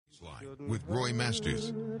With Roy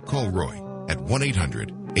Masters. Call Roy at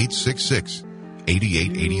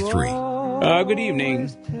 1-800-866-8883. Good evening.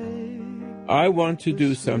 I want to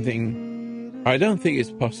do something. I don't think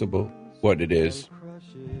it's possible what it is.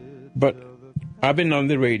 But I've been on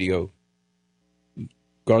the radio,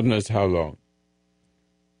 God knows how long,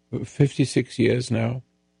 56 years now.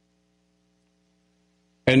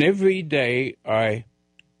 And every day,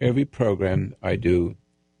 every program I do,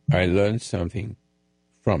 I learn something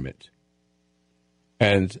from it.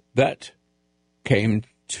 And that came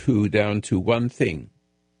down to one thing.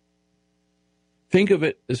 Think of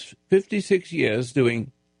it as 56 years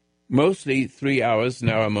doing mostly 3 hours.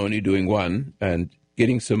 Now I'm only doing one and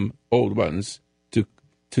getting some old ones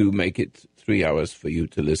to make it 3 hours for you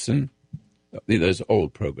to listen. Those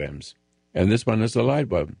old programs. And this one is a live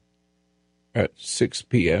one at 6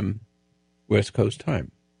 p.m. West Coast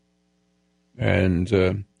time.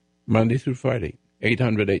 And Monday through Friday,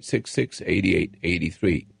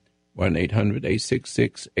 800-866-8883.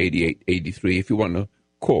 1-800-866-8883 if you want to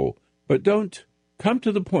call. But don't come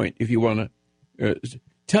to the point if you want to.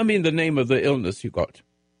 Tell me the name of the illness you got.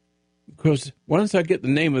 Because once I get the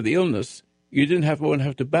name of the illness, you won't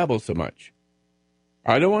have to babble so much.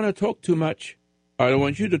 I don't want to talk too much. I don't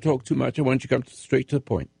want you to talk too much. I want you to come straight to the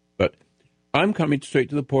point. But I'm coming straight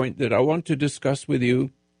to the point that I want to discuss with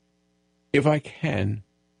you, if I can,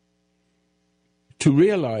 to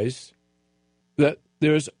realize that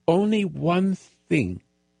there's only one thing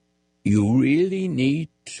you really need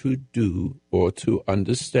to do or to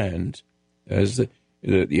understand, as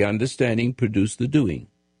the understanding produced the doing.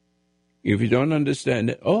 If you don't understand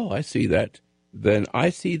it, I see that, then I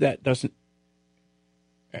see that doesn't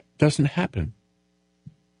happen.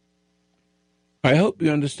 I hope you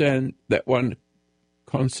understand that one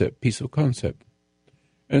piece of concept.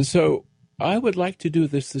 And so I would like to do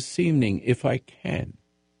this evening if I can.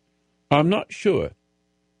 I'm not sure,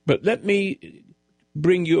 but let me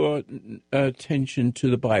bring your attention to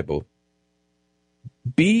the Bible.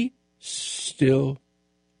 Be still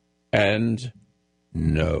and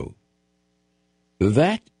know.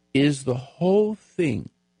 That is the whole thing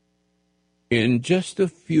in just a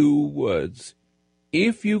few words.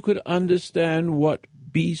 If you could understand what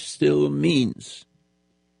be still means.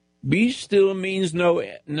 Be still means no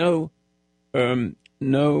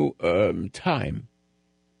time.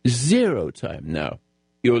 Zero time. Now,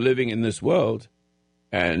 you're living in this world,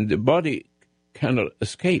 and the body cannot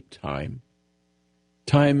escape time.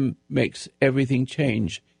 Time makes everything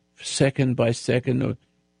change, second by second, or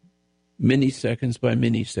milliseconds by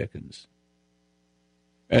milliseconds.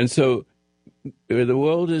 And so the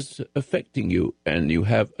world is affecting you, and you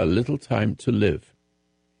have a little time to live.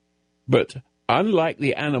 But unlike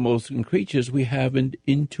the animals and creatures, we have an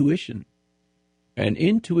intuition. And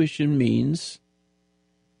intuition means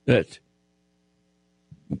that,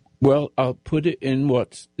 well, I'll put it in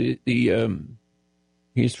what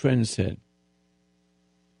his friends said.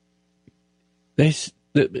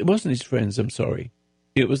 It wasn't his friends, I'm sorry.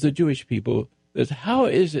 It was the Jewish people. That how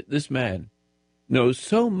is it this man knows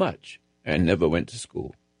so much and never went to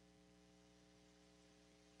school?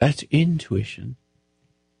 That's intuition.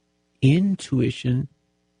 Intuition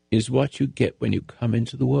is what you get when you come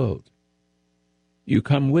into the world. You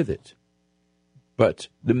come with it. But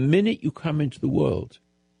the minute you come into the world,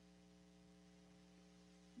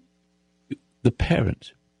 the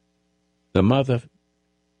parent, the mother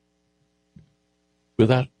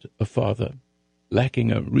without a father,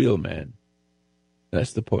 lacking a real man,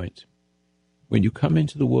 that's the point. When you come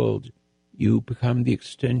into the world, you become the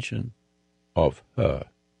extension of her.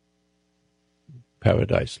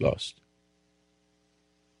 Paradise Lost.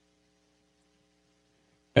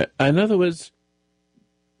 In other words,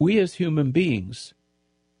 we as human beings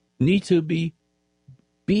need to be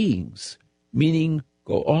beings, meaning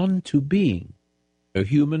go on to being a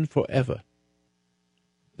human forever.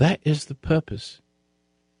 That is the purpose.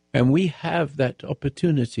 And we have that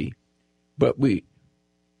opportunity, but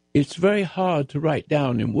it's very hard to write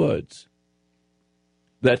down in words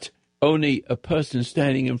that only a person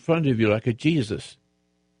standing in front of you like a Jesus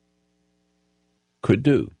could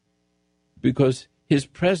do, because his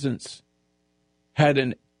presence had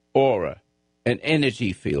an aura, an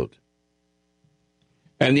energy field.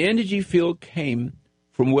 And the energy field came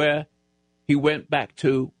from where he went back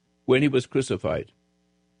to when he was crucified.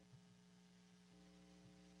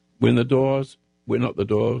 When the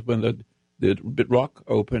rock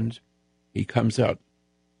opened, he comes out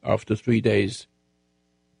after 3 days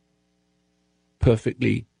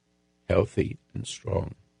perfectly healthy and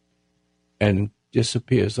strong, and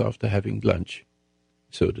disappears after having lunch,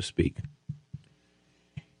 so to speak.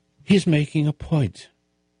 He's making a point.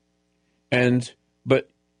 But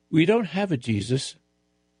we don't have a Jesus.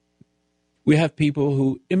 We have people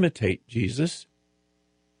who imitate Jesus,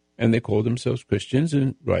 and they call themselves Christians,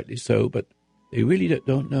 and rightly so, but they really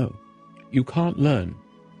don't know. You can't learn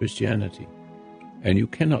Christianity, and you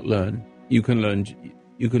cannot learn. You can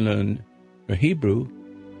learn a Hebrew,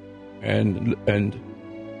 and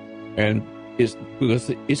it's because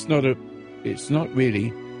it's not really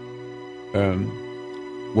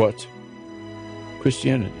what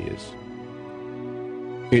Christianity is.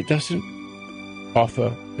 It doesn't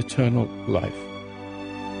offer eternal life.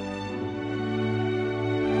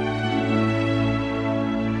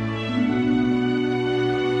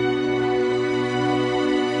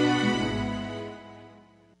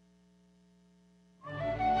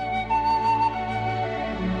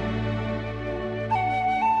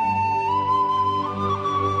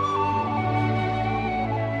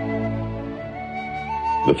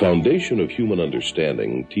 The foundation of human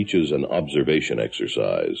understanding teaches an observation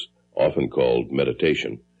exercise, often called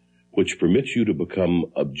meditation, which permits you to become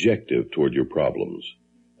objective toward your problems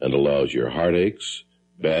and allows your heartaches,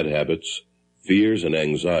 bad habits, fears, and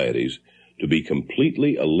anxieties to be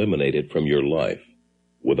completely eliminated from your life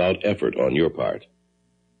without effort on your part.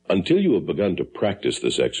 Until you have begun to practice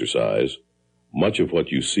this exercise, much of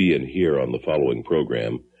what you see and hear on the following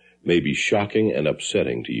program may be shocking and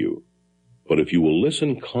upsetting to you. But if you will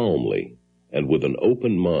listen calmly and with an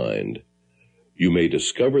open mind, you may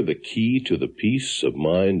discover the key to the peace of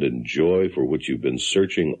mind and joy for which you've been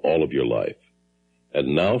searching all of your life.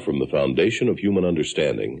 And now, from the foundation of human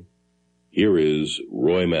understanding, here is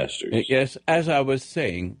Roy Masters. Yes, as I was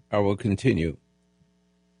saying, I will continue.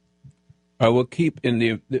 I will keep in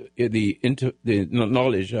the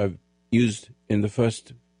knowledge I've used in the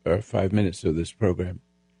first 5 minutes of this program.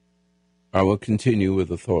 I will continue with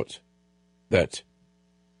the thought that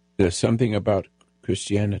there's something about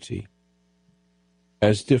Christianity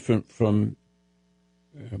as different from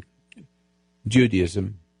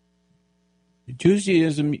Judaism.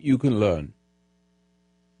 Judaism you can learn,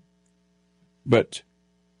 but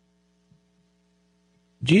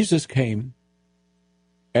Jesus came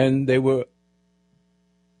and they were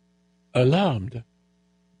alarmed,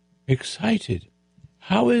 excited.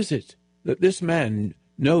 How is it that this man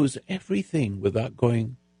knows everything without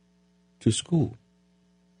going to school?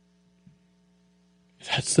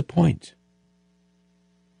 That's the point.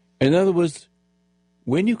 In other words,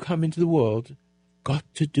 when you come into the world, got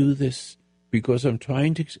to do this because I'm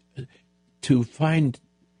trying to find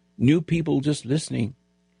new people just listening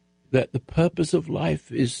that the purpose of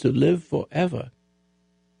life is to live forever.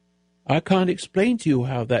 I can't explain to you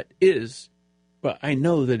how that is, but I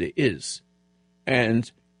know that it is.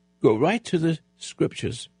 And go right to the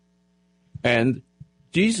scriptures. And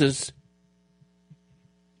Jesus,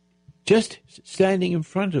 just standing in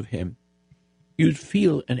front of him, you'd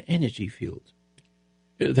feel an energy field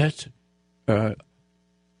that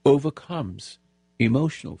overcomes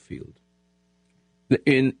emotional field.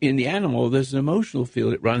 In the animal, there's an emotional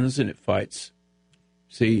field. It runs and it fights.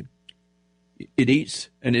 See, it eats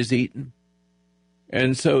and is eaten.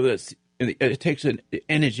 And so it takes an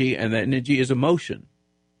energy, and that energy is emotion.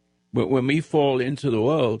 But when we fall into the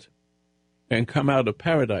world and come out of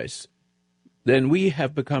paradise, then we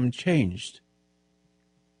have become changed.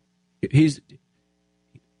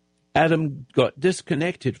 Adam got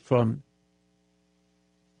disconnected from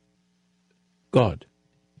God.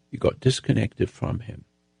 He got disconnected from him.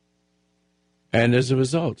 And as a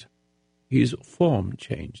result, his form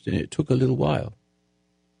changed, and it took a little while.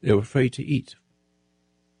 They were afraid to eat.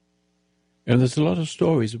 And there's a lot of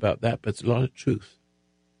stories about that, but it's a lot of truth.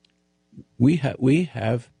 We have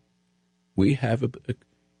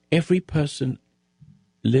every person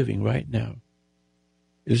living right now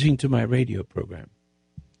listening to my radio program.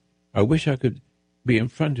 I wish I could be in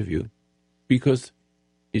front of you, because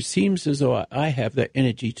it seems as though I have that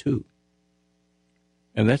energy too.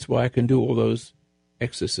 And that's why I can do all those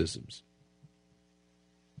exorcisms,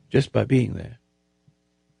 just by being there.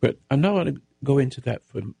 But I'm not going to go into that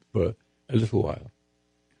for a little while.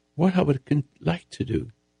 What I would like to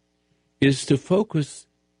do is to focus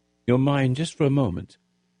your mind just for a moment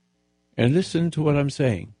and listen to what I'm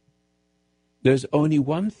saying. There's only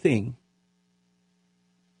one thing,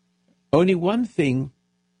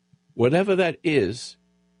 whatever that is,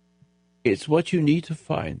 it's what you need to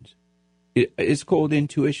find. It's called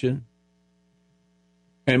intuition.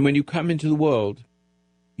 And when you come into the world,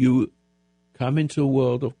 you come into a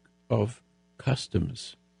world of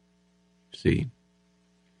customs, see?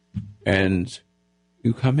 And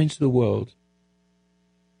you come into the world,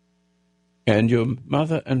 and your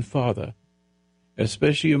mother and father,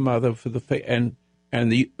 especially your mother, and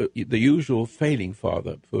and the usual failing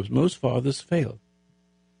father, because most fathers fail.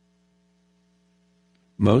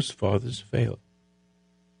 Most fathers fail.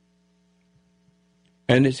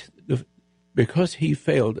 And it's because he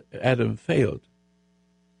failed, Adam failed,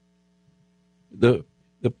 the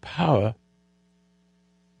power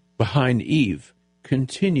behind Eve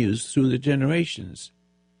continues through the generations.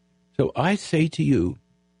 So I say to you,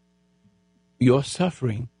 your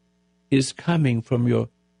suffering is coming from your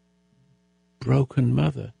broken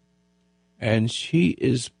mother. And she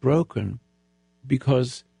is broken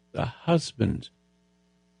because the husband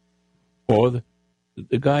or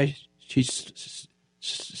the guy she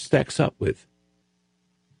stacks up with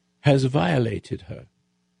has violated her.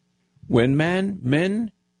 When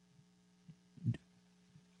men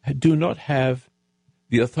do not have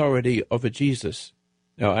the authority of a Jesus.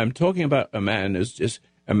 Now, I'm talking about a man who's just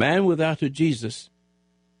a man without a Jesus,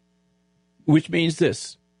 which means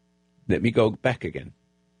this. Let me go back again.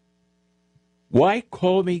 Why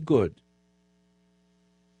call me good?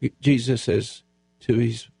 Jesus says to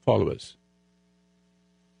his followers,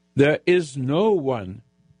 there is no one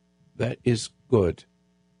that is good.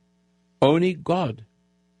 Only God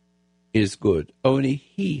is good. Only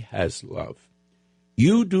he has love.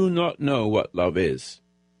 You do not know what love is.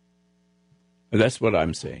 And that's what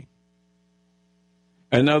I'm saying.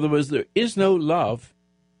 In other words, there is no love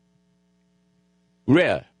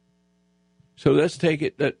rare. So let's take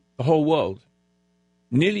it that the whole world,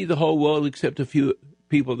 nearly the whole world except a few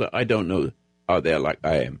people that I don't know are there like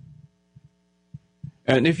I am.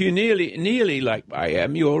 And if you're nearly like I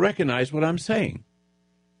am, you'll recognize what I'm saying.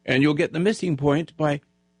 And you'll get the missing point by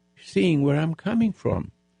seeing where I'm coming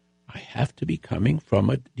from. I have to be coming from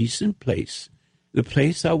a decent place, the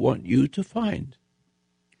place I want you to find.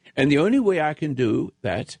 And the only way I can do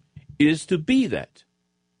that is to be that.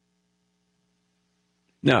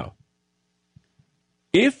 Now,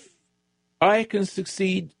 if I can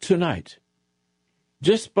succeed tonight,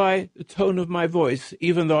 just by the tone of my voice,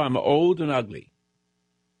 even though I'm old and ugly,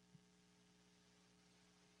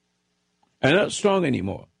 and not strong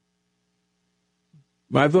anymore,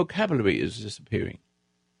 my vocabulary is disappearing.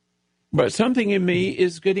 But something in me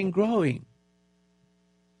is growing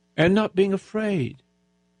and not being afraid.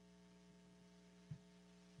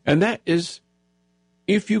 And that is,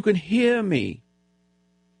 if you can hear me,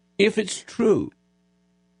 if it's true,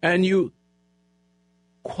 and you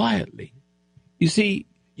quietly, you see,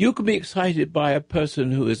 you can be excited by a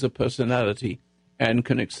person who is a personality and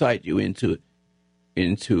can excite you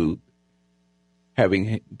into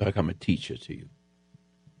having become a teacher to you.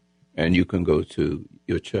 And you can go to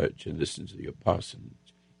your church and listen to your pastor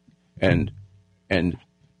and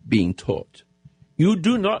being taught. You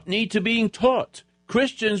do not need to be taught.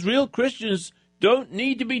 Christians, real Christians, don't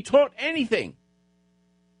need to be taught anything.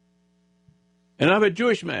 And I'm a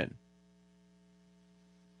Jewish man.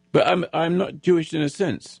 But I'm not Jewish in a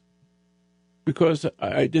sense, because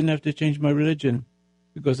I didn't have to change my religion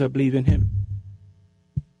because I believe in him.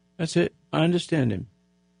 That's it. I understand him.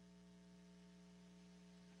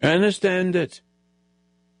 I understand that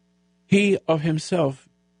he of himself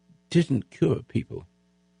didn't cure people,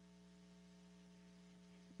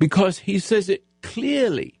 because he says it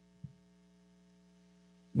clearly.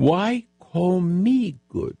 Why call me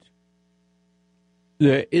good?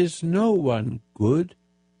 There is no one good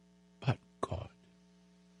but God.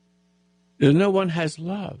 No one has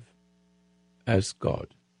love as God.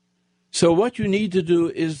 So what you need to do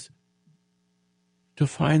is to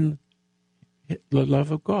find the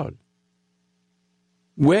love of God.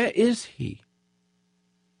 Where is he?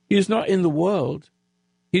 He's not in the world.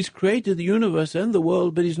 He's created the universe and the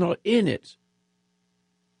world, but he's not in it.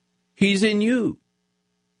 He's in you.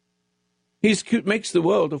 He makes the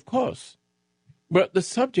world, of course. But the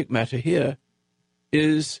subject matter here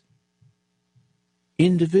is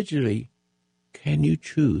individually, can you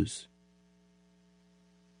choose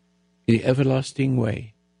the everlasting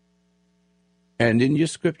way? And in your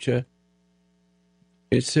scripture,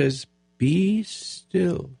 it says, be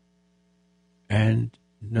still and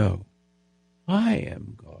know I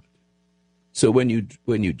am God. So when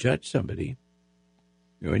you judge somebody,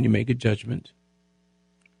 when you make a judgment,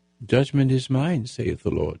 judgment is mine, saith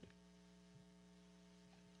the Lord.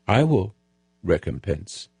 I will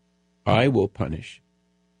recompense. I will punish.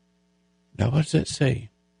 Now what does that say?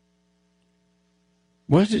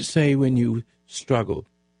 What does it say when you struggle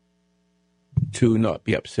to not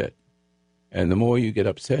be upset? And the more you get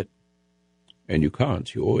upset, and you can't,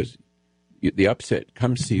 the upset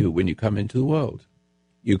comes to you when you come into the world.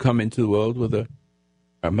 You come into the world with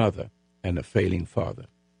a mother and a failing father.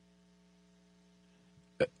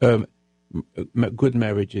 Good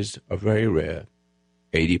marriages are very rare,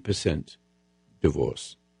 80%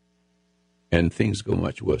 divorce. And things go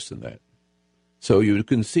much worse than that. So you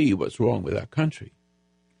can see what's wrong with our country.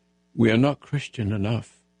 We are not Christian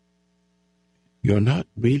enough. You're not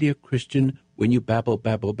really a Christian when you babble,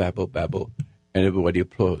 babble, babble, babble, and everybody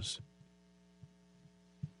applauds.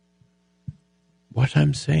 What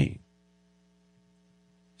I'm saying,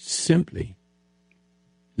 simply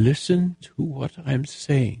listen to what I'm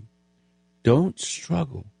saying. Don't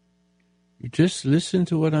struggle. You just listen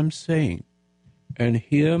to what I'm saying and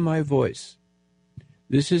hear my voice.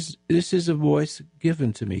 This is a voice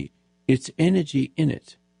given to me. It's energy in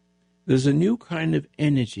it. There's a new kind of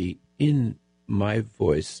energy in my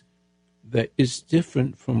voice that is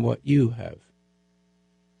different from what you have.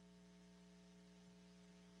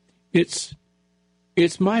 It's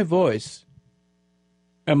my voice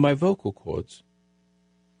and my vocal cords,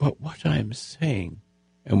 but what I'm saying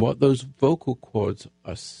and what those vocal cords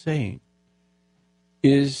are saying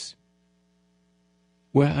is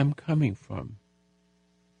where I'm coming from.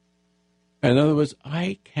 In other words,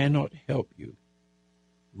 I cannot help you.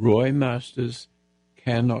 Roy Masters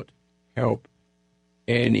cannot help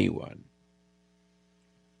anyone.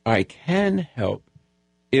 I can help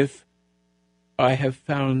if I have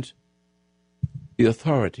found the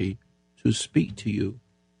authority to speak to you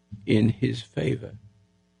in his favor.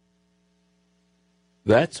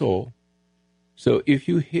 That's all. So if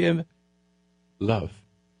you hear love,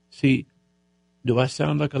 see, do I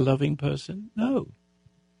sound like a loving person? No.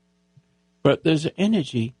 But there's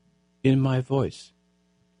energy in my voice,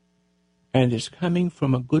 and it's coming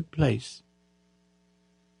from a good place.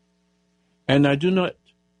 And I do not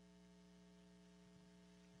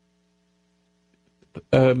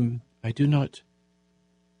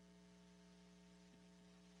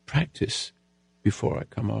practice before I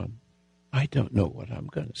come on. I don't know what I'm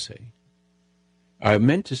going to say. I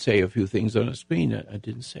meant to say a few things on a screen, and I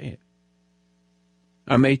didn't say it.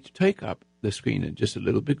 I may take up the screen in just a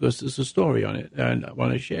little because there's a story on it and I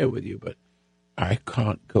want to share with you, but I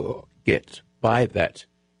can't get by that.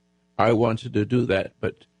 I wanted to do that,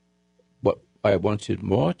 but what I wanted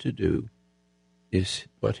more to do is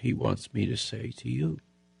what he wants me to say to you.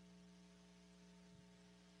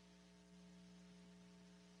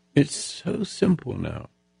 It's so simple now.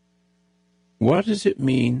 What does it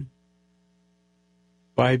mean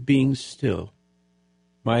by being still?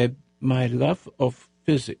 My love of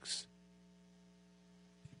physics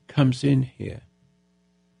comes in here.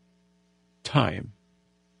 Time.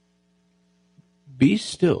 Be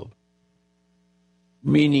still,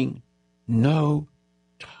 meaning no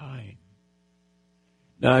time.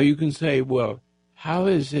 Now you can say, well, how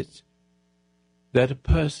is it that a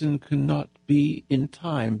person cannot be in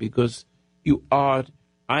time? Because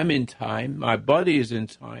I'm in time, my body is in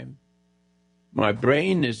time, my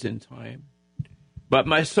brain is in time, but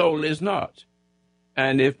my soul is not.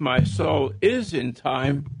 And if my soul is in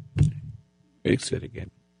time, fix it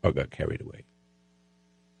again. I got carried away.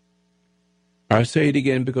 I say it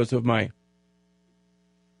again because of my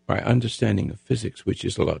understanding of physics, which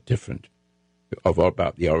is a lot different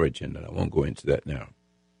about the origin, and I won't go into that now.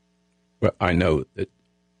 But I know that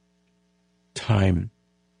time,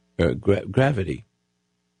 gravity,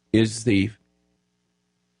 is the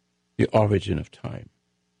origin of time.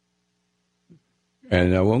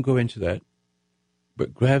 And I won't go into that,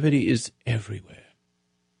 but gravity is everywhere.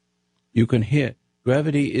 You can hear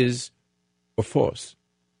gravity is a force,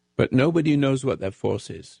 but nobody knows what that force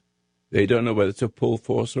is. They don't know whether it's a pull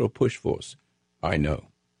force or a push force. I know.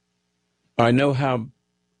 I know how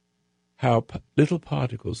little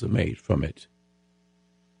particles are made from it.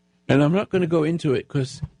 And I'm not going to go into it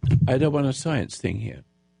because I don't want a science thing here.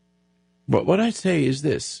 But what I say is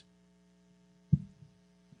this.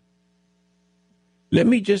 Let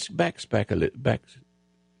me just go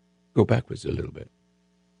backwards a little bit.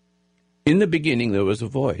 In the beginning, there was a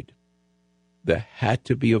void. There had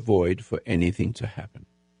to be a void for anything to happen.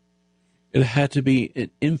 It had to be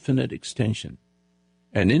an infinite extension.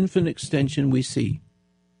 An infinite extension we see.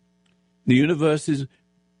 The universe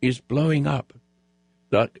is blowing up.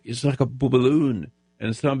 It's like a balloon,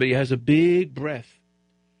 and somebody has a big breath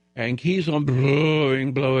and keeps on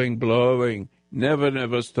blowing, blowing, blowing.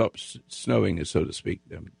 Never stops snowing, so to speak.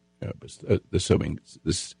 The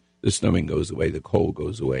snowing goes away, the cold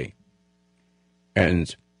goes away.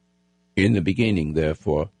 And in the beginning,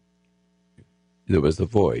 therefore, there was the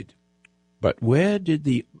void. But where did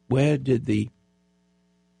the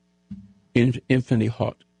infinitely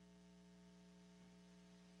hot,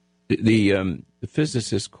 the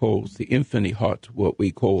physicist calls the infinitely hot what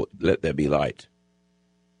we call let there be light.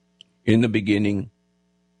 In the beginning,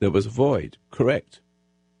 there was a void, correct.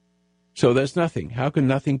 So there's nothing. How can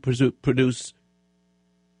nothing produce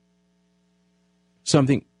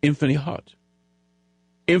something infinitely hot,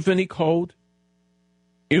 infinitely cold,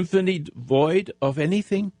 infinitely void of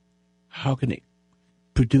anything? How can it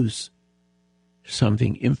produce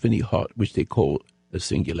something infinitely hot, which they call a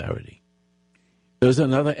singularity? There's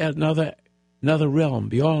another realm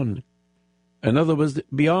beyond. In other words,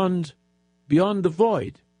 beyond the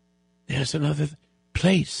void, there's another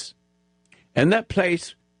place. And that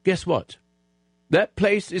place, guess what? That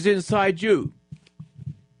place is inside you.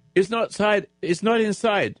 It's not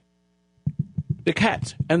inside the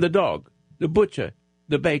cat and the dog, the butcher,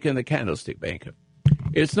 the baker, and the candlestick maker.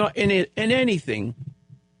 It's not in anything.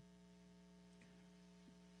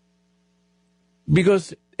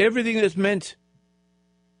 Because everything that's meant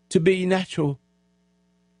to be natural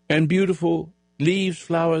and beautiful, leaves,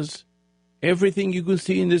 flowers, everything you can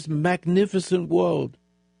see in this magnificent world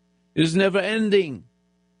is never ending.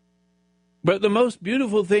 But the most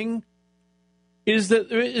beautiful thing is that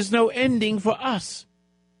there is no ending for us.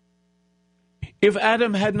 If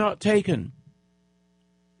Adam had not taken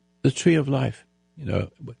the tree of life,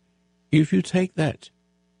 if you take that,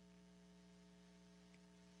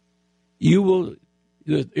 you will,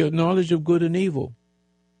 your knowledge of good and evil.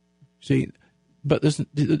 See, but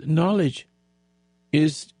the knowledge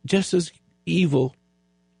is just as evil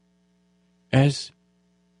as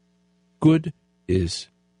good is.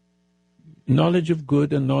 Knowledge of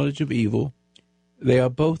good and knowledge of evil, they are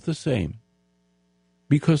both the same.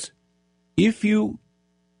 Because if you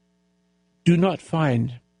do not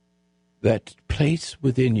find that place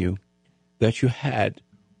within you that you had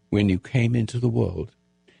when you came into the world,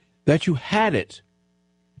 that you had it,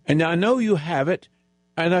 and I know you have it,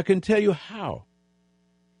 and I can tell you how.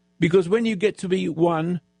 Because when you get to be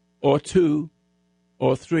 1 or 2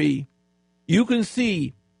 or 3, you can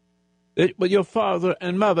see that your father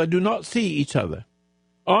and mother do not see each other.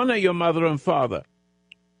 Honor your mother and father,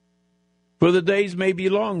 for the days may be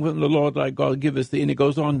long when the Lord thy God giveth thee. And it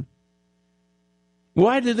goes on.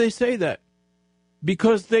 Why do they say that?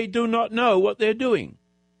 Because they do not know what they're doing.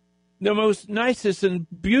 The most nicest and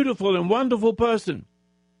beautiful and wonderful person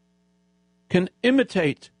can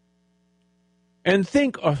imitate and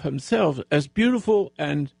think of himself as beautiful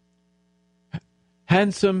and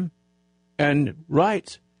handsome and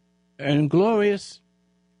right and glorious.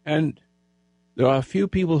 And there are a few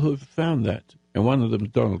people who have found that, and one of them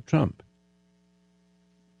is Donald Trump.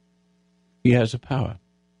 He has a power.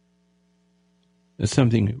 There's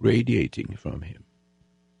something radiating from him.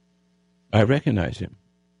 I recognize him.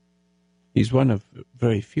 He's one of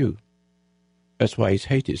very few. That's why he's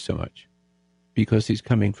hated so much, because he's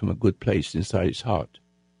coming from a good place inside his heart.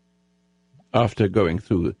 After going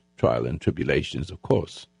through trial and tribulations, of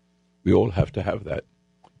course, we all have to have that.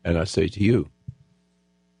 And I say to you,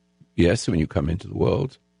 yes, when you come into the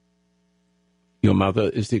world, your mother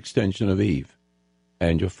is the extension of Eve,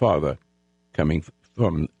 and your father, coming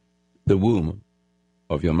from the womb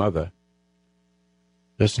of your mother,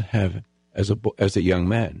 doesn't have, as a young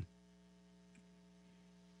man,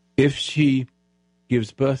 if she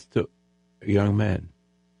gives birth to a young man,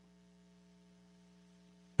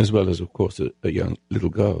 as well as, of course, a young little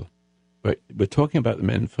girl. But we're talking about the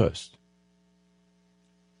men first.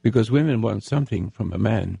 Because women want something from a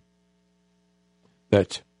man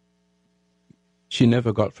that she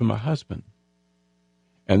never got from her husband.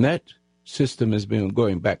 And that system has been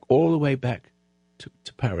going back all the way back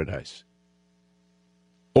to paradise.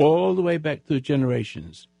 All the way back through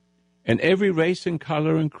generations. And every race and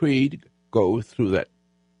color and creed go through that.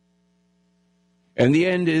 And the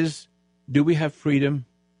end is, do we have freedom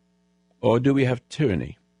or do we have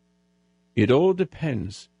tyranny? It all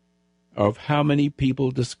depends of how many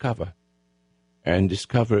people discover, and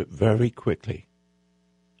discover it very quickly.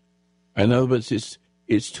 In other words,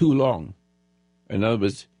 it's too long. In other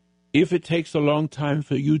words, if it takes a long time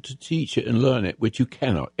for you to teach it and learn it, which you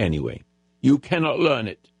cannot anyway, you cannot learn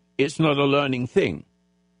it. It's not a learning thing.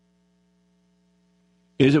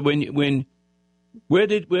 Is it where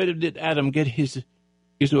did Adam get his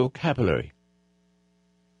vocabulary?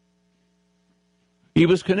 He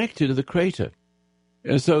was connected to the Creator,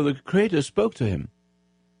 and so the Creator spoke to him,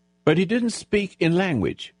 but he didn't speak in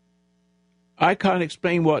language. I can't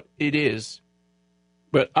explain what it is,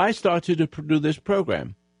 but I started to do this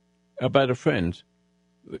program about a friend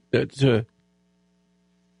that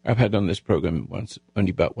I've had on this program once,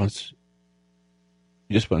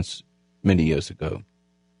 many years ago.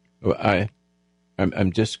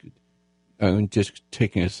 I'm just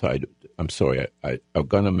taking aside. I'm sorry. I'm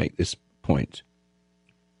going to make this point,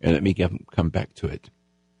 and let me come back to it.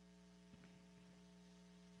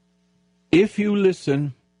 If you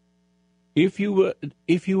listen If you were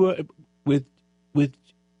with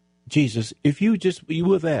Jesus, if you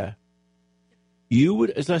were there, you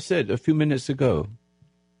would, as I said a few minutes ago,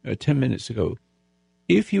 10 minutes ago,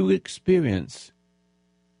 if you experience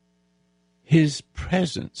his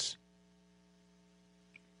presence,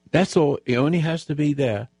 that's all. It only has to be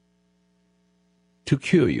there to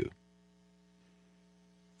cure you.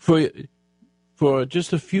 For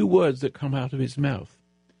just a few words that come out of his mouth,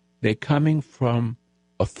 they're coming from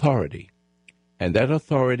authority. And that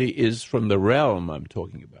authority is from the realm I'm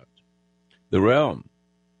talking about. The realm,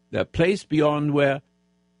 that place beyond where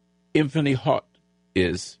infinitely hot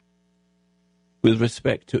is with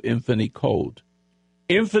respect to infinitely cold.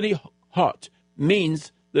 Infinitely hot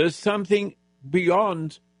means there's something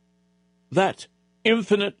beyond that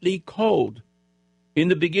infinitely cold. In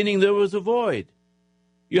the beginning there was a void.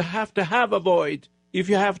 You have to have a void if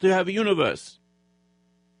you have to have a universe.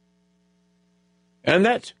 And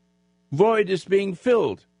that void is being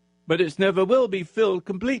filled, but it never will be filled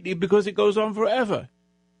completely because it goes on forever.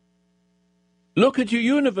 Look at your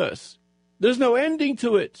universe. There's no ending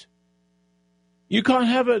to it. You can't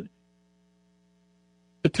have a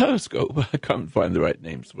telescope. I can't find the right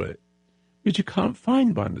names for it. But you can't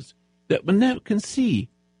find one that one never can see.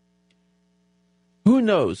 Who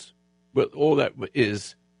knows what all that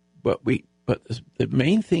is? But the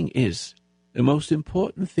main thing is, the most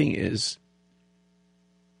important thing is,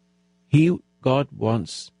 God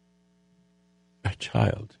wants a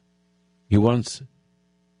child. He wants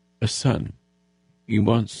a son. He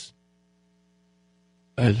wants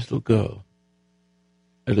a little girl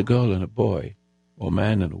and a boy, or a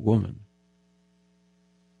man and a woman.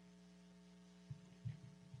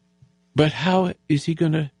 But how is he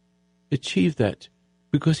going to achieve that?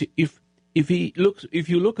 Because if you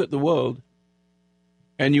look at the world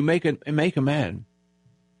and you make a man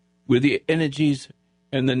with the energies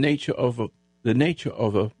and the nature of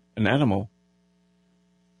an animal,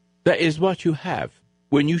 that is what you have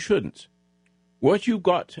when you shouldn't. What you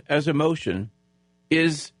got as emotion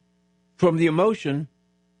is from the emotion,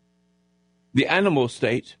 the animal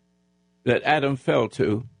state that Adam fell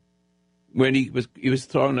to when he was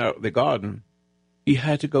thrown out of the garden. He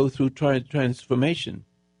had to go through transformation.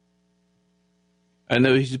 And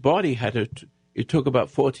his body it took about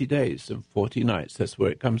 40 days and 40 nights. That's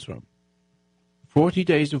where it comes from. 40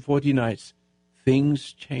 days and 40 nights,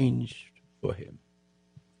 things changed for him.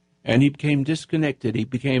 And he became disconnected. He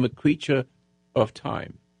became a creature of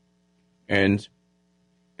time and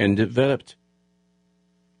developed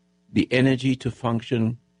the energy to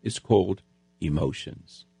function is called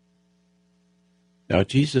emotions. Now,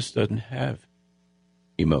 Jesus doesn't have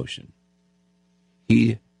emotion.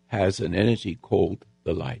 He has an energy called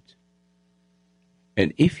the light.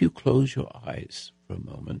 And if you close your eyes for a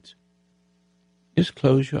moment, just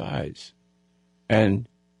close your eyes and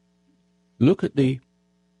look at the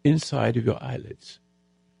inside of your eyelids.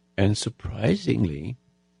 And surprisingly,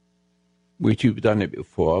 which you've done it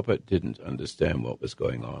before but didn't understand what was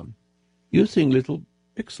going on, you're seeing little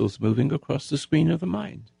pixels moving across the screen of the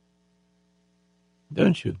mind.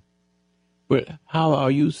 Don't you? But how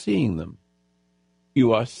are you seeing them?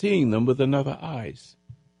 You are seeing them with another eyes.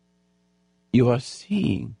 You are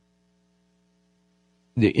seeing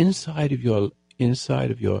the inside of your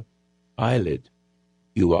eyelid.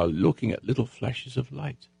 You are looking at little flashes of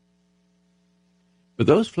light. But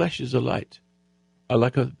those flashes of light are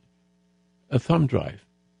like a thumb drive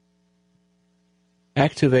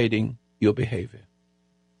activating your behavior.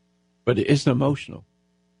 But it isn't emotional.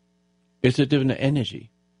 It's a different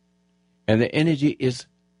energy. And the energy is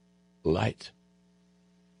light.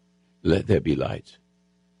 Let there be light.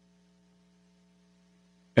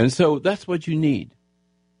 And so that's what you need.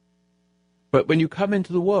 But when you come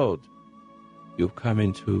into the world, you've come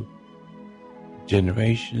into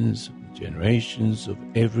generations of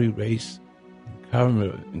every race and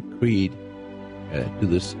color and creed to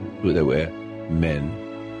this, where men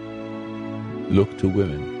look to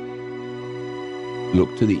women,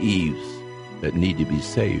 look to the Eves that need to be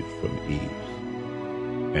saved from Eves.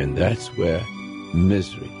 And that's where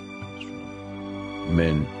misery comes from.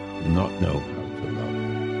 Men do not know how to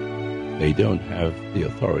love. They don't have the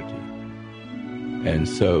authority. And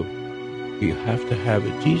so you have to have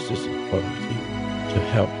a Jesus authority to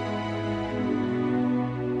help.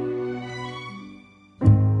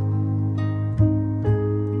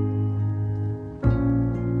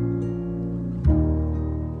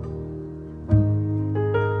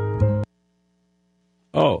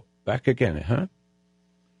 Oh, back again, huh?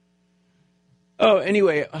 Oh,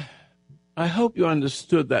 anyway, I hope you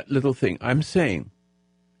understood that little thing. I'm saying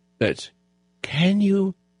that can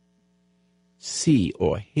you see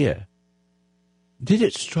or hear Did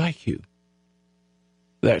it strike you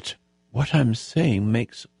that what I'm saying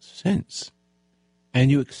makes sense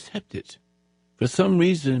and you accept it? For some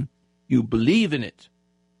reason, you believe in it.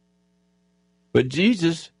 But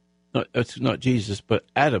Jesus, not Jesus, but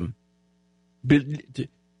Adam,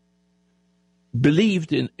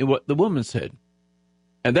 believed in what the woman said.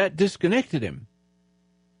 And that disconnected him.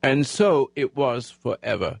 And so it was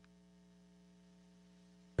forever.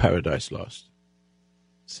 Paradise lost.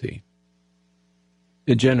 See.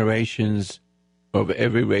 The generations of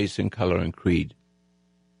every race and color and creed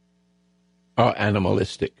are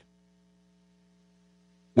animalistic.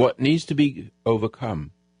 What needs to be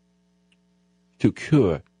overcome to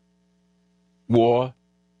cure war,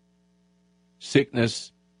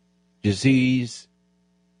 sickness, disease,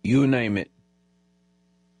 you name it,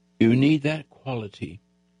 you need that quality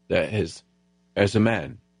that has, as a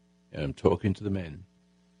man, and I'm talking to the men,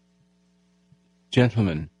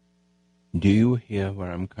 gentlemen, do you hear where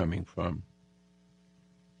I'm coming from?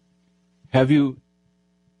 Have you,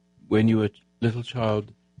 when you were a little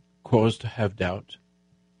child, cause to have doubt?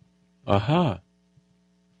 Aha!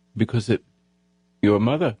 Because your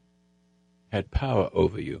mother had power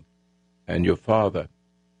over you, and your father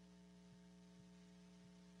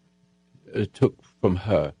took from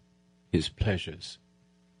her his pleasures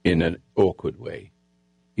in an awkward way,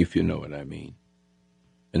 if you know what I mean.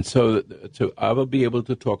 And so I will be able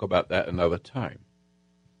to talk about that another time.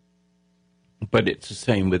 But it's the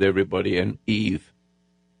same with everybody. And Eve,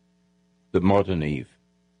 the modern Eve,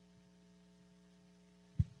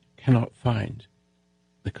 cannot find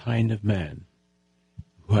the kind of man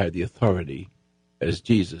who had the authority as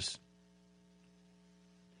Jesus.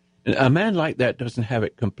 And a man like that doesn't have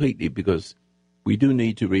it completely, because we do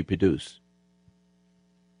need to reproduce.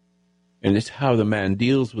 And it's how the man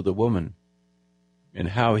deals with the woman and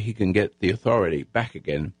how he can get the authority back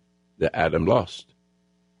again that Adam lost.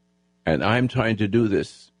 And I'm trying to do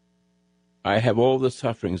this. I have all the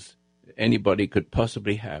sufferings that anybody could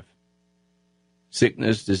possibly have.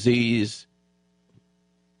 Sickness, disease,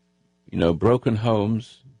 broken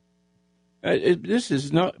homes. This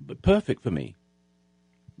is not perfect for me.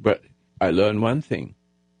 But I learned one thing.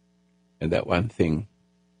 And that one thing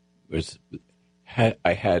was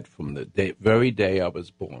I had from the very day I was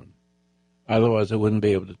born. Otherwise, I wouldn't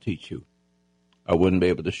be able to teach you. I wouldn't be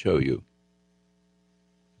able to show you.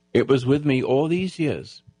 It was with me all these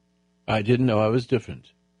years. I didn't know I was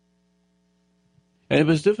different. And it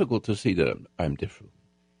was difficult to see that I'm different.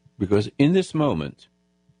 Because in this moment,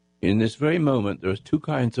 in this very moment, there are two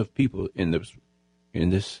kinds of people in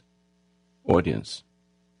this audience.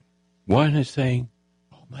 One is saying,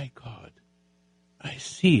 oh my God, I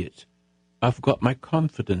see it. I've got my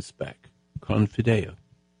confidence back. Confideo.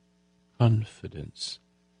 Confidence.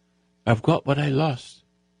 I've got what I lost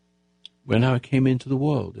when I came into the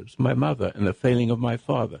world. It was my mother and the failing of my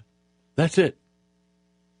father. That's it.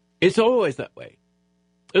 It's always that way.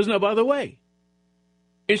 There's no other way.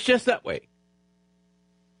 It's just that way.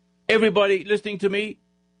 Everybody listening to me,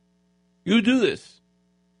 you do this.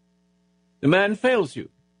 The man fails you.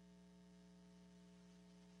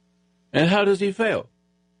 And how does he fail?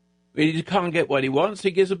 When he can't get what he wants,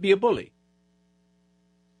 he gets to be a bully.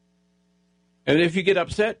 And if you get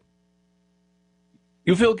upset,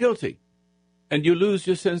 you feel guilty. And you lose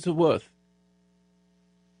your sense of worth.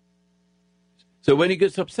 So when he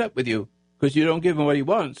gets upset with you, because you don't give him what he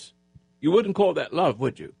wants, you wouldn't call that love,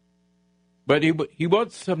 would you? But he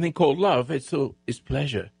wants something called love. It's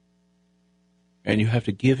pleasure. And you have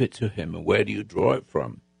to give it to him. And where do you draw it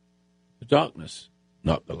from? The darkness,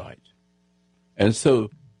 not the light. And so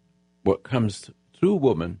what comes through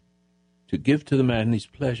woman to give to the man his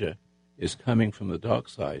pleasure is coming from the dark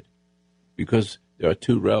side, because there are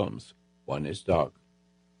two realms. One is dark,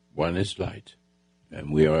 one is light,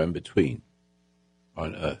 and we are in between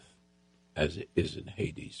on earth, as it is in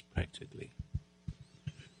Hades, practically.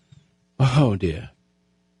 Oh, dear.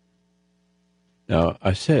 Now,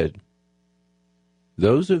 I said,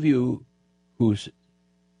 those of you who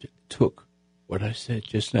took what I said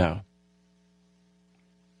just now,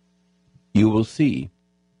 you will see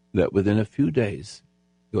that within a few days,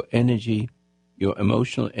 your energy, your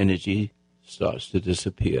emotional energy starts to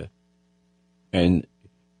disappear. And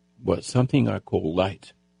something I call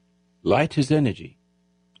light. Light is energy.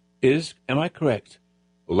 Am I correct?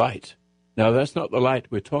 Light. Now, that's not the light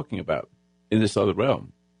we're talking about in this other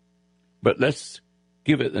realm. But let's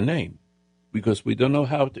give it the name, because we don't know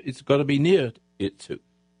how it's got to be near it to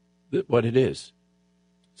what it is.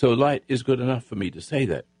 So light is good enough for me to say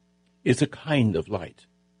that. It's a kind of light.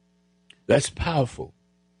 That's powerful.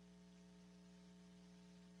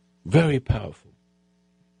 Very powerful.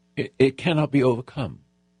 It cannot be overcome.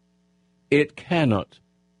 It cannot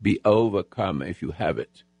be overcome if you have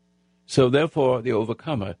it. So therefore, the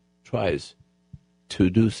overcomer tries to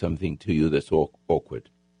do something to you that's awkward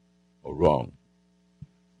or wrong.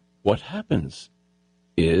 What happens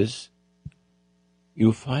is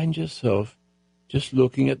you find yourself just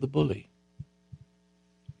looking at the bully.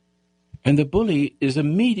 And the bully is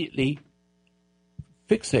immediately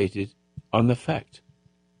fixated on the fact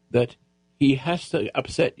that he has to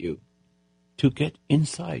upset you to get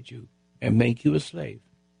inside you and make you a slave.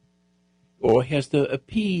 Or he has to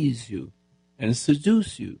appease you and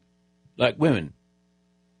seduce you, like women,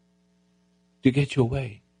 to get your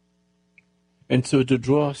way. And so to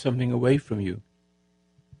draw something away from you.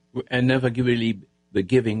 And never really, the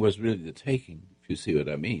giving was really the taking, if you see what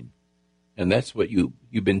I mean. And that's what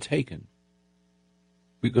you've been taken.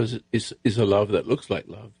 Because it's a love that looks like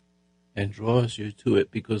love and draws you to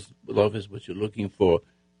it, because love is what you're looking for,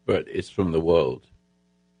 but it's from the world.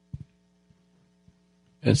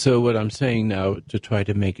 And so what I'm saying now, to try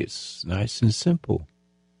to make it nice and simple.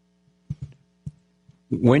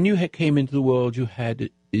 When you came into the world, you had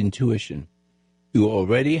intuition. You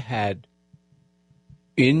already had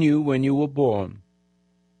in you when you were born,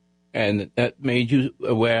 and that made you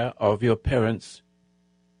aware of your parents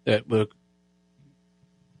that were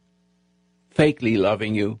fakely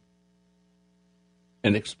loving you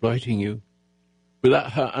and exploiting you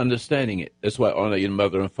without her understanding it. That's why I honor your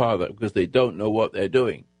mother and father, because they don't know what they're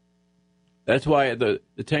doing. That's why the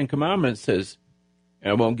Ten Commandments says,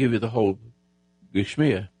 and I won't give you the whole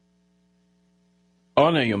Geshmir,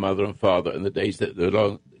 honor your mother and father in the days that the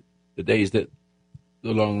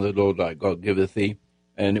Lord thy God giveth thee.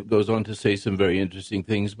 And it goes on to say some very interesting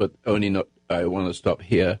things, but I want to stop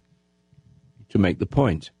here to make the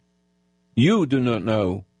point. You do not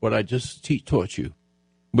know what I just taught you,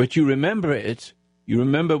 but you remember it. You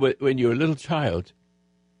remember when you were a little child,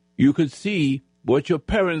 you could see what your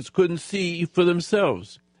parents couldn't see for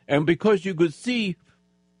themselves. And because you could see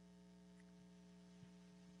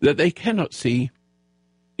that they cannot see,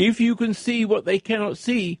 if you can see what they cannot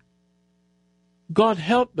see, God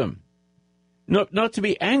help them. Not to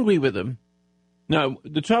be angry with them. Now,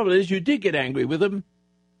 the trouble is you did get angry with them,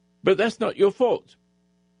 but that's not your fault.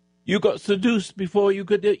 You got seduced before you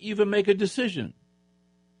could even make a decision.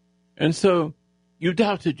 And so you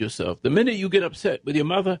doubted yourself. The minute you get upset with your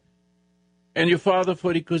mother and your father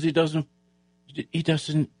because he doesn't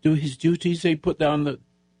do his duties, they put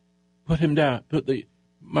him down,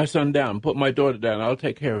 my son down, put my daughter down, I'll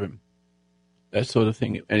take care of him. That sort of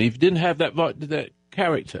thing. And if you didn't have that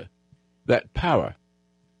character, that power,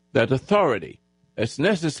 that authority that's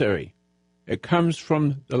necessary, it comes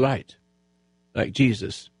from the light, like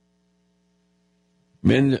Jesus.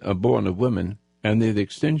 Men are born of women, and they're the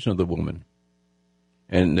extension of the woman.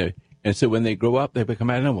 And so when they grow up, they become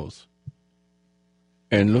animals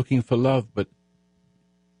and looking for love. But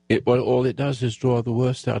all it does is draw the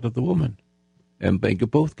worst out of the woman, and they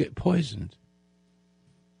both get poisoned.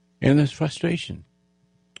 And there's frustration.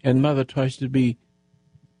 And mother tries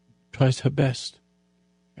her best,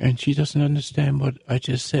 and she doesn't understand what I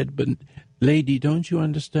just said. But lady, don't you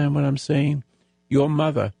understand what I'm saying? Your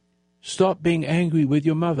mother. Stop being angry with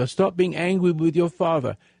your mother. Stop being angry with your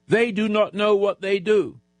father. They do not know what they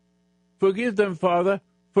do. Forgive them, Father,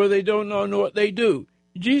 for they don't know what they do.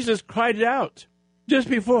 Jesus cried it out just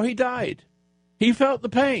before he died. He felt the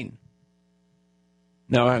pain.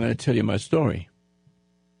 Now I'm going to tell you my story.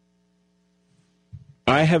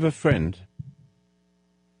 I have a friend,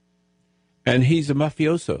 and he's a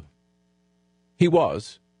mafioso. He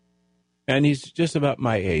was, and he's just about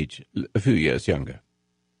my age, a few years younger.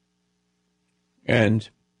 And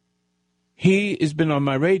he has been on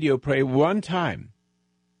my radio play one time,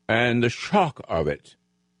 and the shock of it,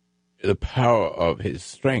 the power of his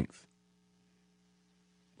strength,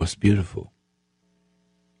 was beautiful.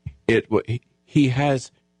 He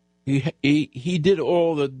did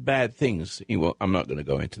all the bad things. I'm not going to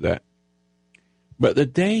go into that. But the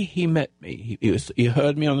day he met me, he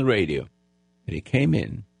heard me on the radio, and he came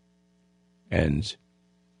in, and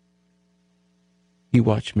he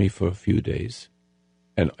watched me for a few days.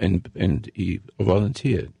 And he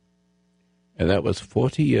volunteered. And that was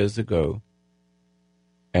 40 years ago.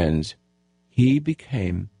 And he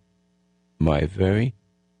became my very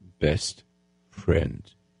best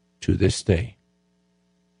friend to this day.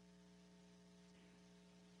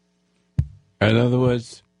 In other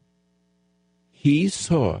words, he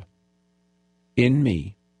saw in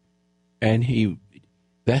me, and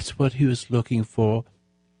that's what he was looking for.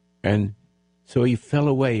 And so he fell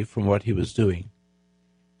away from what he was doing.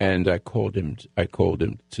 And I called him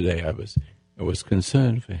today. I was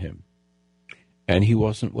concerned for him. And he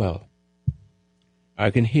wasn't well.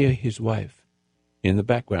 I can hear his wife in the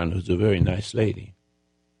background, who's a very nice lady.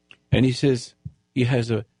 And he says he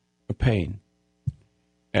has a pain.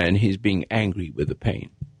 And he's being angry with the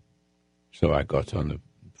pain. So I got on the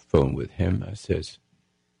phone with him. I says,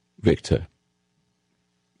 Victor,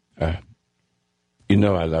 you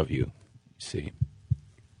know I love you, see.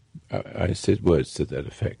 I said words to that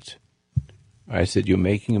effect. I said, you're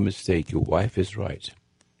making a mistake. Your wife is right.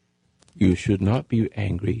 You should not be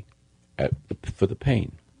angry for the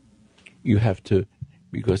pain. You have to,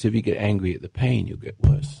 because if you get angry at the pain, you'll get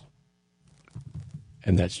worse.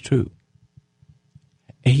 And that's true.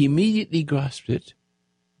 And he immediately grasped it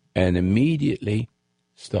and immediately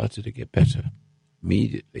started to get better.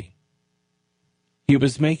 Immediately. He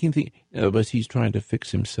was making things, in other words, he's trying to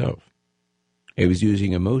fix himself. He was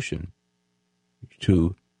using emotion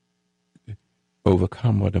to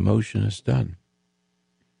overcome what emotion has done.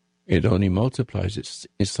 It only multiplies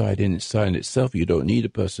inside itself. You don't need a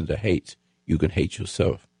person to hate. You can hate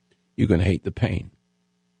yourself. You can hate the pain.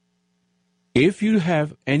 If you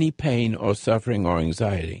have any pain or suffering or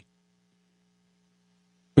anxiety,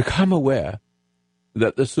 become aware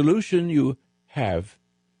that the solution you have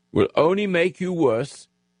will only make you worse.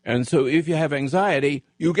 And so if you have anxiety,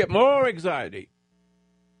 you get more anxiety.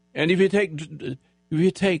 And if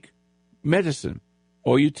you take medicine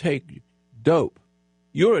or you take dope,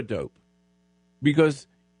 you're a dope. Because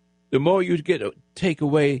the more you take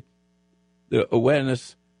away the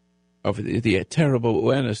awareness of the terrible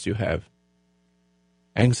awareness you have,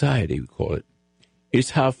 anxiety we call it,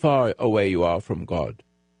 is how far away you are from God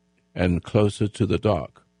and closer to the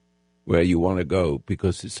dark where you want to go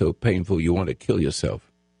because it's so painful you want to kill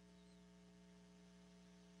yourself.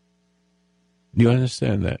 Do you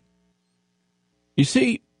understand that? You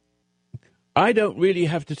see, I don't really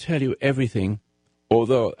have to tell you everything,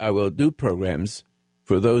 although I will do programs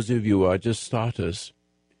for those of you who are just starters.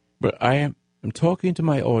 But I'm talking to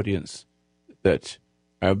my audience that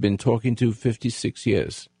I've been talking to 56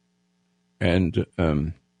 years. And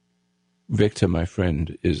Victor, my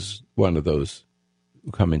friend, is one of those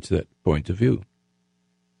who come into that point of view.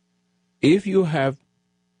 If you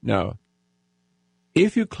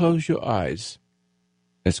close your eyes,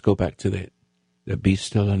 let's go back to the be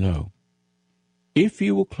still and know. If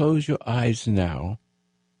you will close your eyes now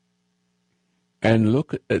and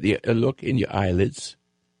look in your eyelids,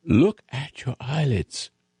 look at your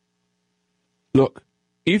eyelids. Look,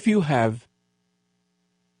 if you have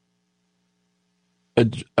a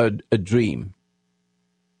dream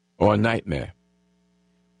or a nightmare,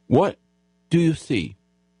 what do you see?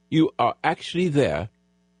 You are actually there,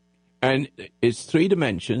 and it's 3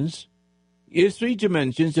 dimensions. It's 3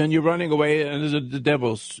 dimensions, and you're running away, and the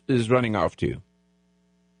devil is running after you.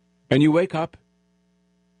 And you wake up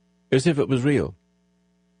as if it was real.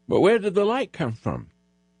 But where did the light come from?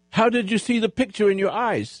 How did you see the picture in your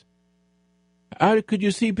eyes? How could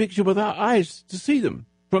you see a picture without eyes to see them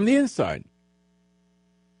from the inside?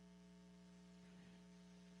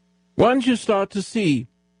 Once you start to see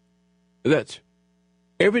that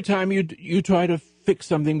every time you try to fix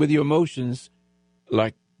something with your emotions,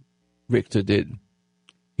 like Victor did,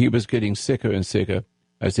 he was getting sicker and sicker.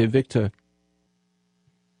 I said, Victor,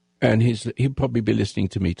 and he'll probably be listening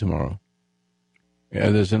to me tomorrow.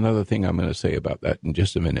 There's another thing I'm going to say about that in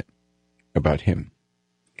just a minute, about him.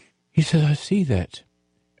 He said, I see that.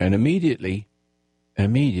 And immediately,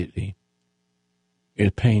 his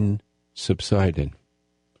pain subsided.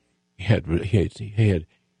 He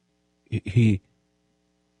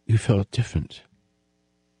felt different.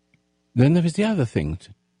 Then there was the other thing.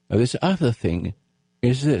 Now, this other thing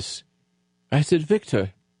is this. I said,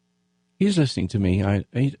 Victor, he's listening to me. I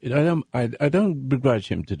don't begrudge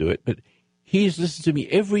him to do it, but he's listened to me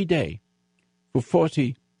every day for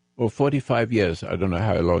 40 or 45 years. I don't know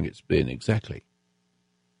how long it's been exactly.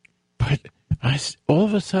 But all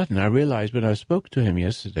of a sudden, I realized when I spoke to him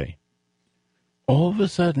yesterday, all of a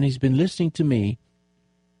sudden he's been listening to me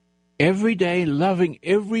every day, loving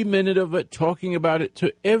every minute of it, talking about it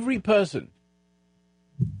to every person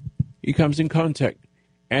he comes in contact.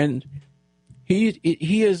 And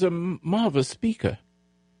he is a marvelous speaker.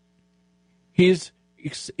 He's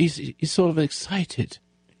sort of excited.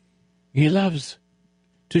 He loves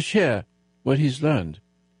to share what he's learned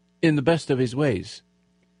in the best of his ways.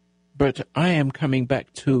 But I am coming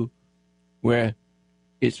back to where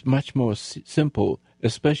it's much more simple,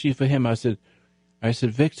 especially for him. I said,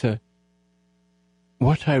 Victor,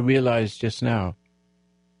 what I realized just now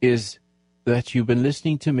is that you've been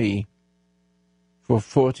listening to me for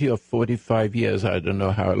 40 or 45 years. I don't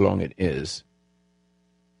know how long it is.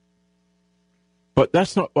 But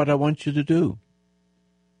that's not what I want you to do.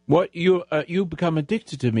 What you become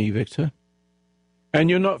addicted to me, Victor. And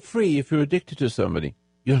you're not free if you're addicted to somebody.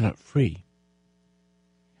 You're not free.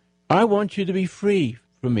 I want you to be free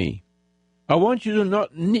from me. I want you to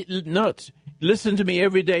not listen to me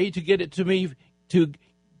every day to get it to me, to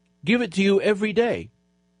give it to you every day,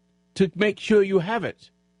 to make sure you have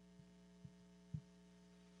it.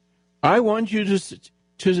 I want you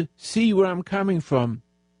to see where I'm coming from,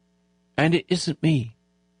 and it isn't me.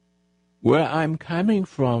 Where I'm coming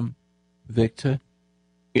from, Victor,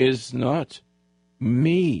 is not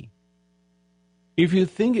me. If you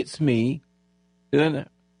think it's me, then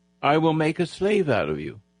I will make a slave out of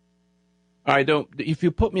you. If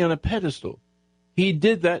you put me on a pedestal, he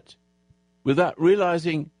did that without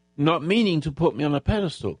realizing, not meaning to put me on a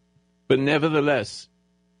pedestal, but nevertheless,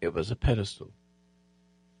 it was a pedestal.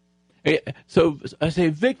 So I say,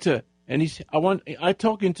 Victor, and I'm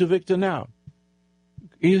talking to Victor now.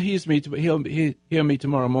 He'll hear me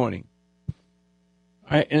tomorrow morning.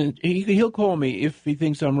 And he'll call me if he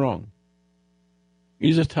thinks I'm wrong.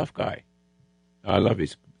 He's a tough guy. I love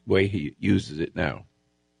his way he uses it now.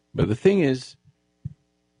 But the thing is,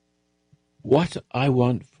 what I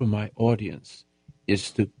want from my audience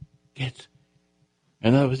is to get.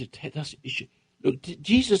 In other words, look,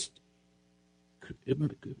 Jesus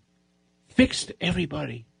fixed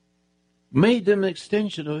everybody, made them an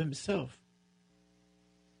extension of himself.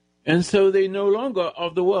 And so they're no longer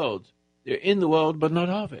of the world. They're in the world, but not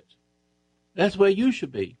of it. That's where you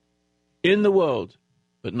should be. In the world,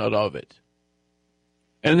 but not of it.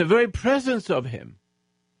 And the very presence of him,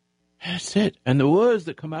 that's it. And the words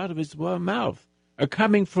that come out of his mouth are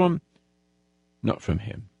coming from, not from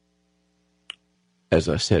him. As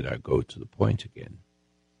I said, I go to the point again.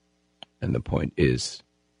 And the point is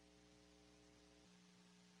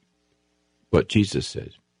what Jesus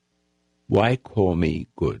said. Why call me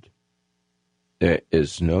good? There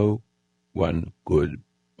is no one good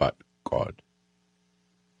but God.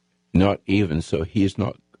 Not even so, he is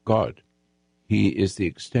not God. He is the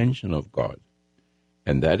extension of God.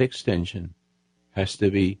 And that extension has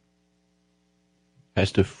to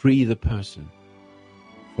free the person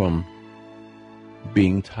from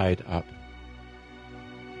being tied up.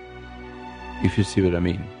 If you see what I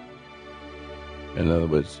mean. In other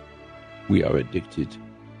words, we are addicted.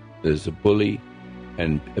 There's a bully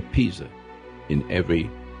and a appeaser in every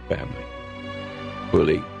family.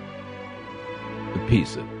 Bully,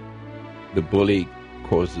 appeaser. The bully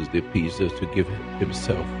causes the appeaser to give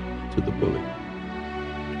himself to the bully.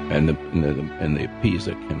 And the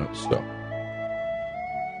appeaser cannot stop.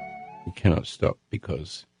 He cannot stop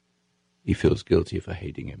because he feels guilty for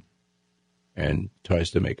hating him and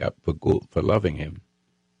tries to make up for loving him,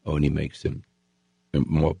 only makes him a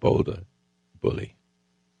more bolder bully.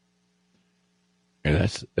 And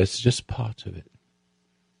that's just part of it.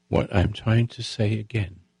 What I'm trying to say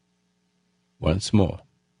again, once more,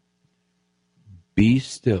 be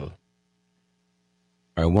still.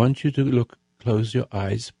 I want you to close your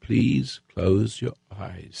eyes. Please close your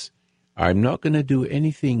eyes. I'm not going to do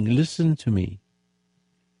anything. Listen to me.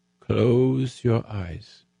 Close your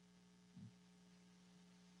eyes.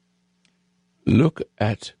 Look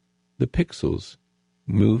at the pixels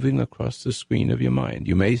moving across the screen of your mind.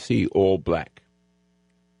 You may see all black.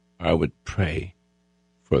 I would pray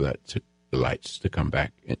for the lights to come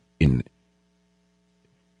back in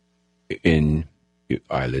your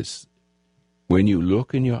eyelids. When you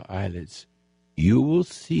look in your eyelids, you will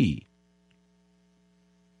see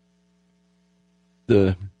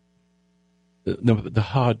the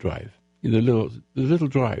hard drive, the little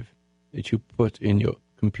drive that you put in your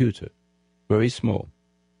computer, very small.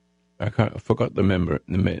 I forgot the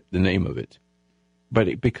name of it, but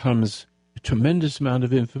it becomes a tremendous amount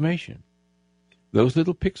of information. Those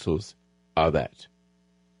little pixels are that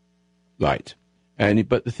light,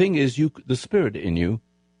 but the thing is, the spirit in you,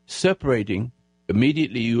 separating.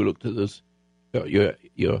 Immediately, you looked at those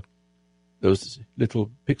those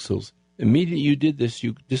little pixels. Immediately, you did this.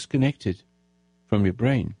 You disconnected from your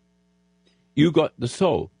brain. You got the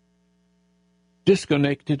soul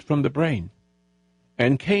disconnected from the brain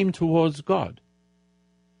and came towards God.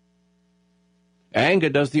 Anger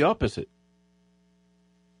does the opposite.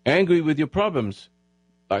 Angry with your problems,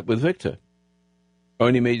 like with Victor,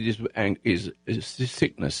 only made his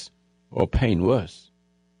sickness or pain worse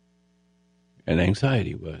and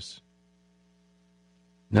anxiety worse.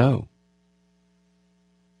 No.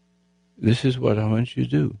 This is what I want you to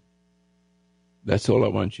do. That's all I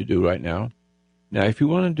want you to do right now. Now, if you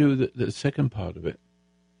want to do the second part of it,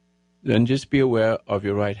 then just be aware of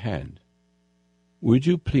your right hand. Would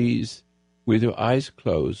you please, with your eyes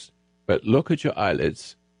closed, but look at your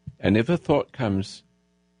eyelids, and if a thought comes,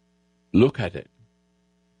 look at it.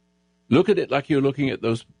 Look at it like you're looking at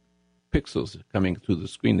those pixels coming through the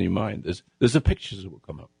screen in your mind. There's a picture that will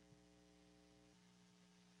come up.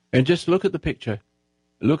 And just look at the picture.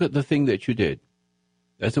 Look at the thing that you did.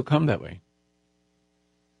 That will come that way.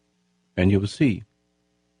 And you will see.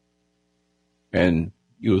 And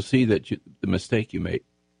you will see that the mistake you made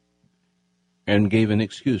and gave an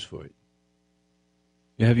excuse for it.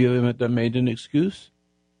 Have you ever made an excuse?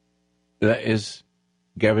 That is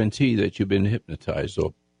guarantee that you've been hypnotized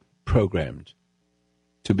or programmed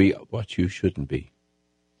to be what you shouldn't be.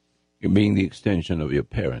 You're being the extension of your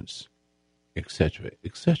parents, etc.,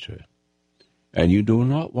 etc. And you do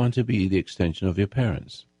not want to be the extension of your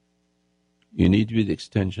parents. You need to be the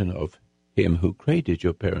extension of him who created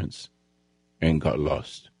your parents and got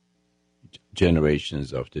lost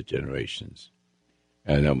generations after generations.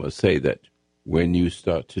 And I must say that when you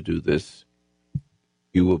start to do this,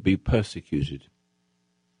 you will be persecuted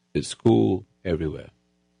at school, everywhere.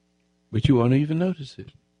 But you won't even notice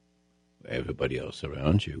it. Everybody else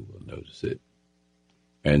around you will notice it.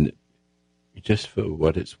 And just for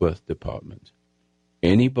what it's worth, department,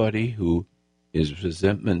 anybody who is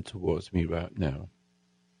resentment towards me right now,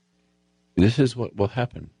 this is what will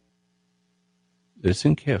happen.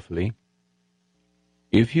 Listen carefully.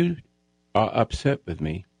 If you are upset with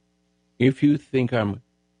me, if you think I'm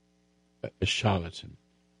a charlatan,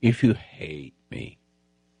 if you hate me,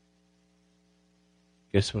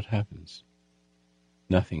 guess what happens?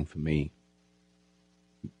 Nothing for me.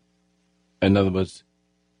 In other words,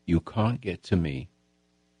 you can't get to me,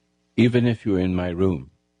 even if you're in my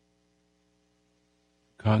room.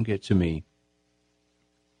 Can't get to me,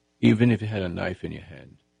 even if you had a knife in your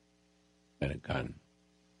hand and a gun.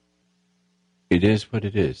 It is what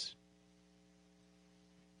it is.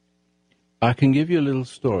 I can give you a little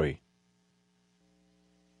story,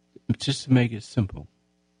 just to make it simple,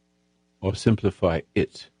 or simplify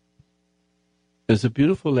it. There's a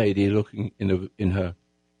beautiful lady looking in her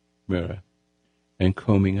mirror and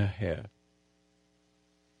combing her hair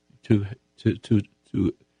to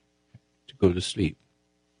go to sleep.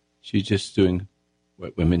 She's just doing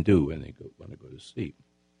what women do when they want to go to sleep,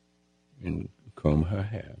 and comb her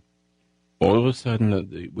hair. All of a sudden,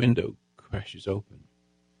 the window crashes open,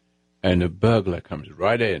 and a burglar comes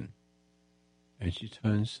right in. And she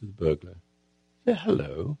turns to the burglar, says,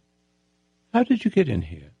 "Hello, how did you get in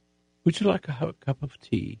here? Would you like a cup of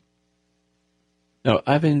tea?" Now,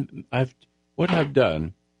 what I've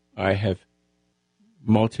done, I have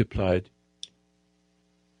multiplied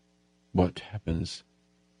what happens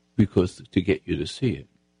because to get you to see it.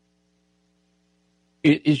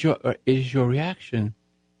 It is your reaction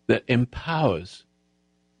that empowers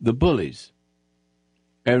the bullies.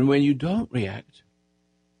 And when you don't react,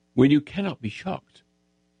 when you cannot be shocked,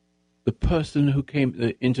 the person who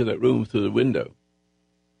came into that room through the window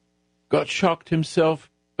got shocked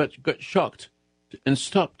himself, but got shocked and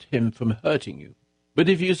stopped him from hurting you. But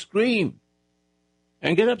if you scream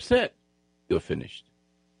and get upset, you're finished.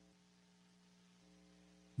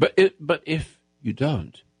 But if you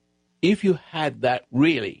don't, if you had that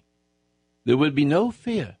really, there would be no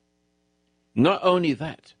fear. Not only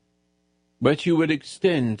that, but you would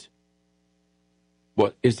extend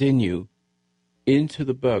what is in you into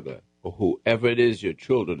the burglar, or whoever it is, your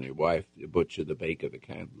children, your wife, the butcher, the baker, the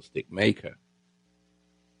candlestick maker.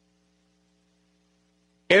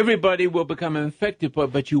 Everybody will become infected,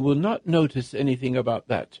 but you will not notice anything about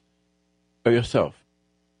that for yourself.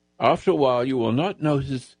 After a while, you will not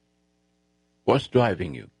notice what's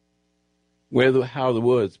driving you, how the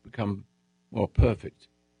words become more perfect.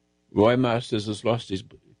 Roy Masters has lost his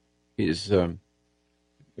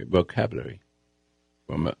vocabulary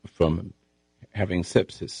from having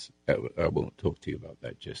sepsis. I won't talk to you about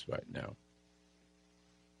that just right now.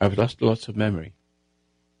 I've lost lots of memory.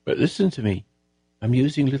 But listen to me. I'm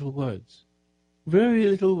using little words, very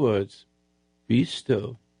little words. Be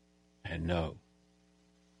still and know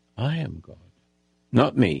I am God,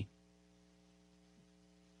 not me.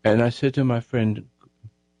 And I said to my friend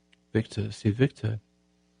Victor, Victor,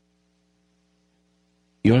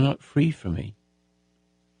 you're not free from me.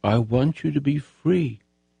 I want you to be free.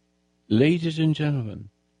 Ladies and gentlemen,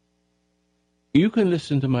 you can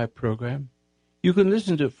listen to my program. You can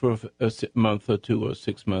listen to it for a month or 2 or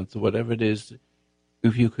 6 months or whatever it is,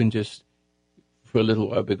 if you can just, for a little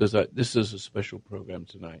while, because this is a special program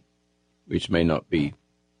tonight, which may not be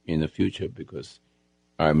in the future, because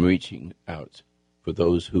I'm reaching out for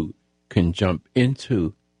those who can jump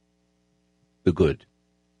into the good,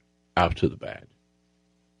 out of the bad,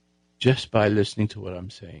 just by listening to what I'm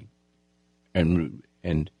saying. And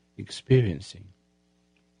experiencing.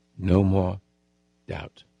 No more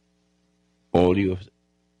doubt. All your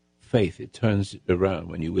faith, it turns it around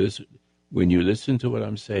when you listen to what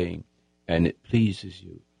I'm saying and it pleases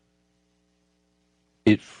you.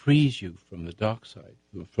 It frees you from the dark side,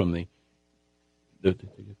 from the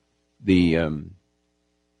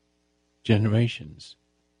generations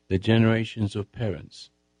of parents,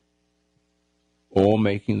 all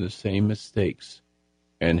making the same mistakes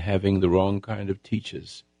and having the wrong kind of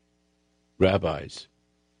teachers, rabbis.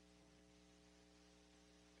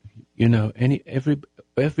 You know, every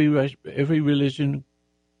religion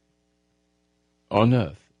on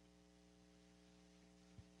earth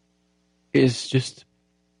is just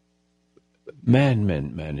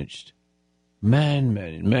managed.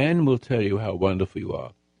 Man will tell you how wonderful you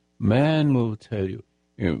are. Man will tell you,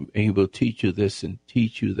 he will teach you this and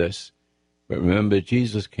teach you this. But remember,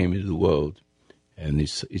 Jesus came into the world, and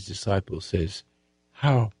his disciple says,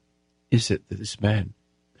 how is it that this man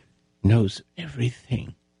knows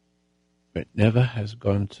everything but never has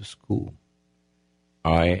gone to school?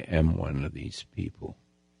 I am one of these people.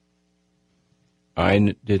 I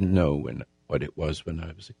didn't know what it was when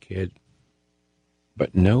I was a kid,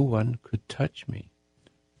 but no one could touch me.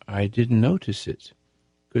 I didn't notice it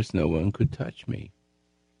because no one could touch me.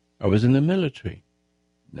 I was in the military.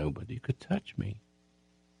 Nobody could touch me.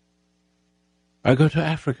 I go to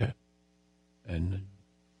Africa, and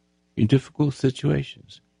in difficult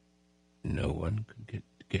situations, no one could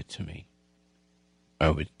get to me. I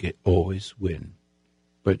would always win.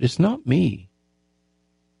 But it's not me.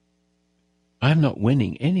 I'm not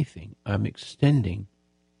winning anything. I'm extending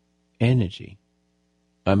energy.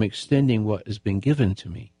 I'm extending what has been given to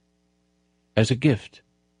me as a gift.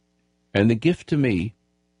 And the gift to me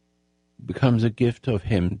becomes a gift of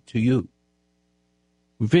him to you.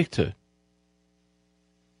 Victor,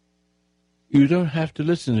 you don't have to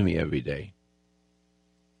listen to me every day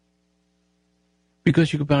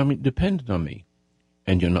because you can be dependent on me,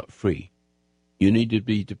 and you're not free. You need to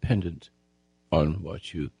be dependent on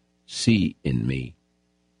what you see in me.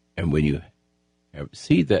 And when you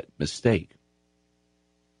see that mistake,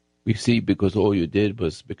 we see because all you did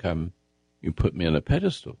was you put me on a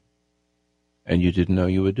pedestal, and you didn't know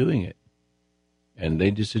you were doing it. And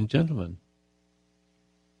ladies and gentlemen,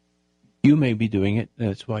 you may be doing it, and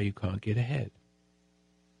that's why you can't get ahead.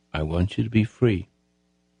 I want you to be free.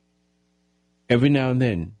 Every now and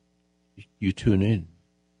then, you tune in.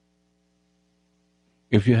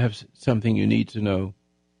 If you have something you need to know,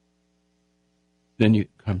 then you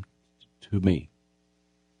come to me,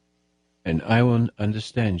 and I will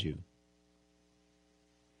understand you.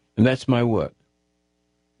 And that's my work.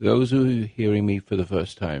 Those who are hearing me for the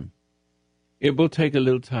first time, it will take a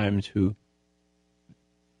little time to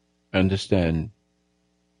understand,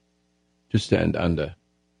 to stand under,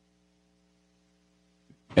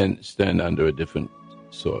 and stand under a different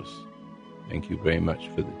source. Thank you very much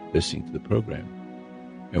for listening to the program.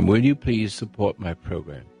 And will you please support my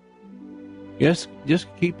program? Yes, just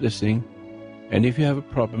keep listening. And if you have a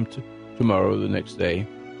problem tomorrow or the next day,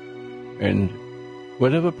 and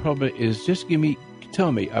whatever problem it is, just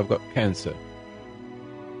tell me I've got cancer,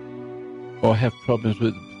 or have problems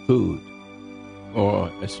with food, or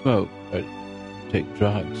I smoke, or take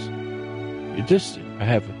drugs. I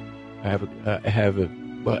have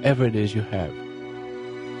whatever it is you have.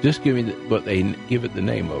 Just give me what they give it the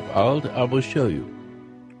name of. I will show you.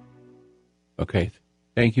 Okay.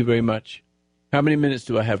 Thank you very much. How many minutes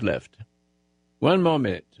do I have left? 1 more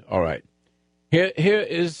minute. All right. Here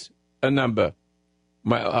is a number.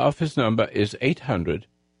 My office number is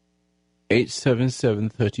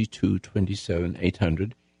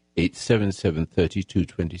 800-877-3227,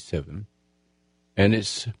 800-877-3227. And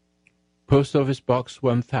it's Post Office Box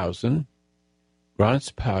 1000,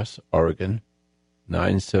 Grants Pass, Oregon,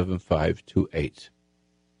 97528.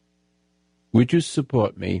 Would you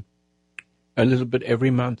support me a little bit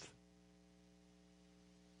every month?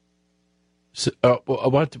 So,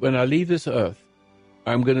 when I leave this earth,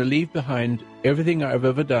 I'm going to leave behind everything I've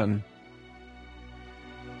ever done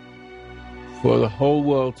for the whole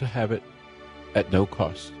world to have it at no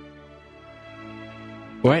cost.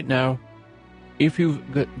 Right now, if you've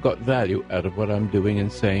got value out of what I'm doing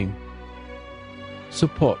and saying,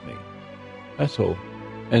 support me. That's all.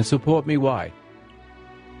 And support me, why?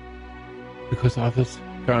 Because others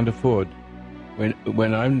can't afford.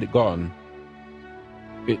 When I'm gone,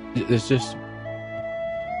 it's just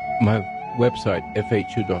my website,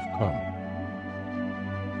 fhu.com.